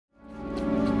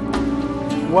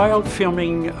While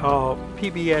filming our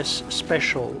PBS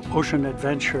special Ocean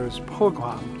Adventures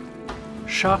program,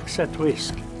 Sharks at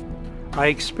Risk, I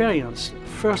experienced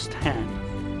firsthand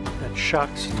that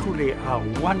sharks truly are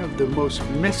one of the most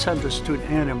misunderstood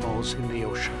animals in the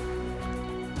ocean.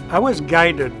 I was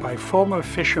guided by former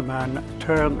fisherman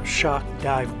turned shark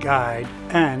dive guide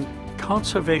and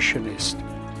conservationist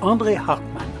Andre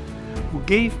Hartman, who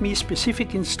gave me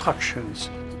specific instructions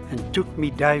and took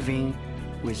me diving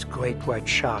with great white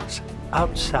sharks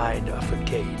outside of a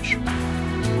cage.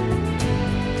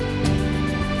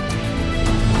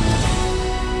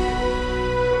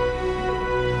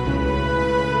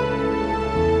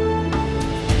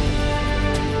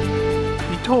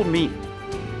 He told me,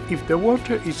 if the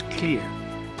water is clear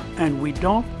and we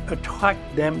don't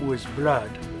attract them with blood,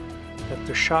 that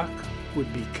the shark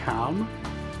would be calm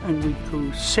and we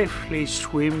could safely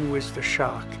swim with the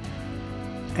shark.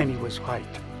 And he was right.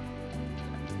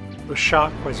 The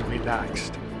shark was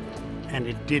relaxed, and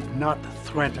it did not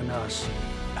threaten us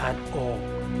at all.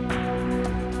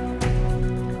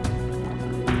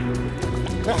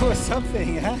 That was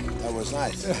something, huh? That was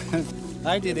nice.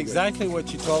 I did exactly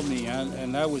what you told me,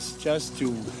 and that was just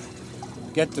to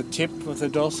get the tip of the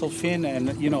dorsal fin, and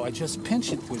I just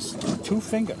pinched it with 2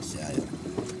 fingers.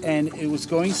 Yeah. And it was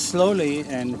going slowly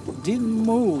and didn't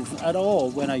move at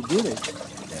all when I did it.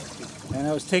 And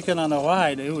I was taken on a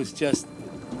ride. It was just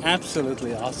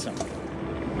absolutely awesome.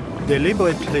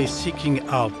 Deliberately seeking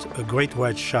out a great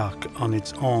white shark on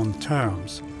its own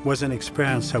terms was an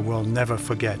experience I will never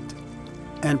forget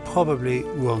and probably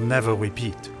will never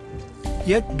repeat.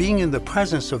 Yet being in the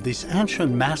presence of this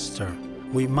ancient master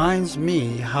reminds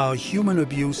me how human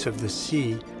abuse of the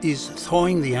sea is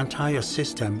throwing the entire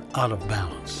system out of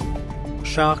balance.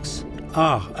 Sharks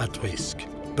are at risk,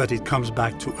 but it comes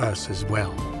back to us as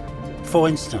well. For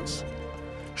instance,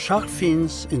 shark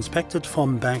fins inspected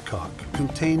from Bangkok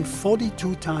contain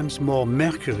 42 times more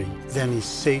mercury than is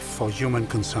safe for human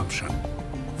consumption.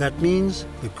 That means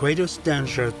the greatest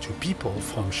danger to people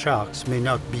from sharks may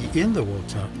not be in the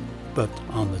water, but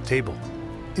on the table.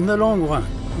 In the long run,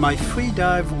 my free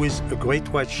dive with a great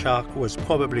white shark was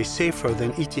probably safer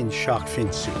than eating shark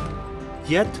fin soup.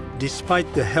 Yet,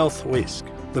 despite the health risk,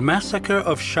 the massacre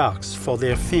of sharks for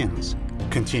their fins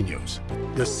continues.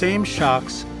 The same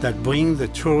sharks that bring the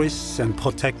tourists and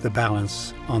protect the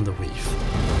balance on the reef.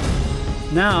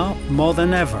 Now, more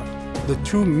than ever, the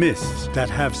 2 myths that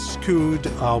have skewed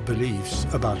our beliefs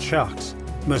about sharks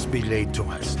must be laid to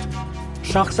rest.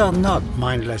 Sharks are not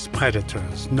mindless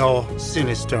predators, nor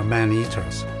sinister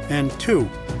man-eaters. And 2,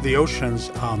 the oceans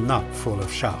are not full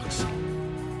of sharks.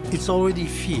 It's already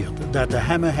feared that the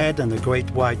hammerhead and the great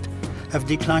white have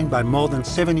declined by more than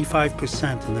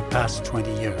 75% in the past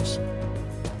 20 years.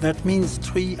 That means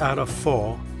 3 out of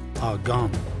 4 are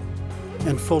gone.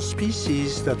 And for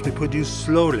species that reproduce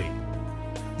slowly,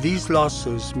 these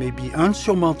losses may be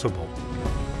unsurmountable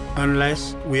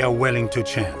unless we are willing to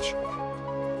change.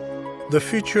 The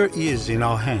future is in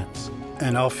our hands,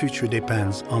 and our future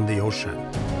depends on the ocean,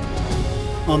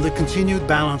 on the continued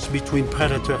balance between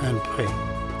predator and prey,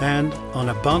 and on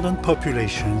abundant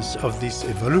populations of this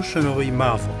evolutionary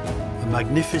marvel, a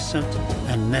magnificent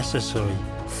and necessary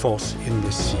force in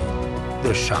the sea,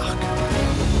 the shark.